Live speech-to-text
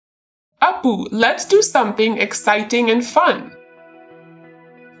Appu, let's do something exciting and fun.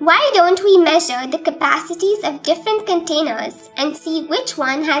 Why don't we measure the capacities of different containers and see which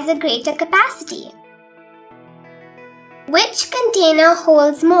one has a greater capacity? Which container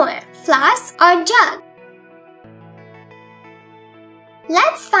holds more, flask or jug?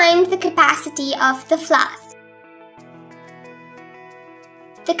 Let's find the capacity of the flask.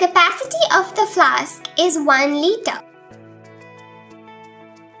 The capacity of the flask is 1 liter.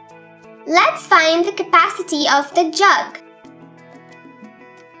 Let's find the capacity of the jug.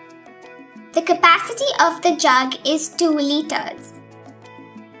 The capacity of the jug is 2 liters.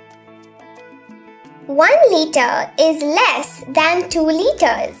 1 liter is less than 2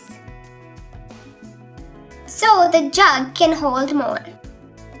 liters. So the jug can hold more.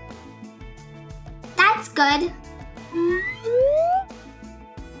 That's good.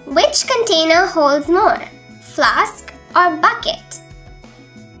 Which container holds more, flask or bucket?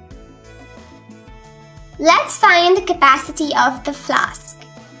 Let's find the capacity of the flask.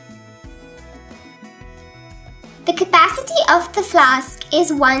 The capacity of the flask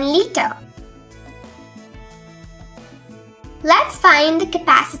is 1 liter. Let's find the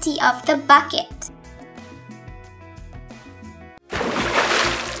capacity of the bucket.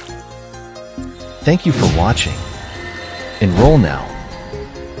 Thank you for watching. Enroll now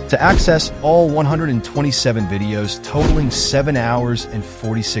to access all 127 videos totaling 7 hours and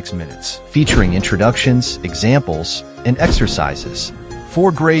 46 minutes, featuring introductions, examples, and exercises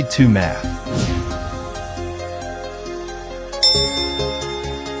for Grade 2 Math.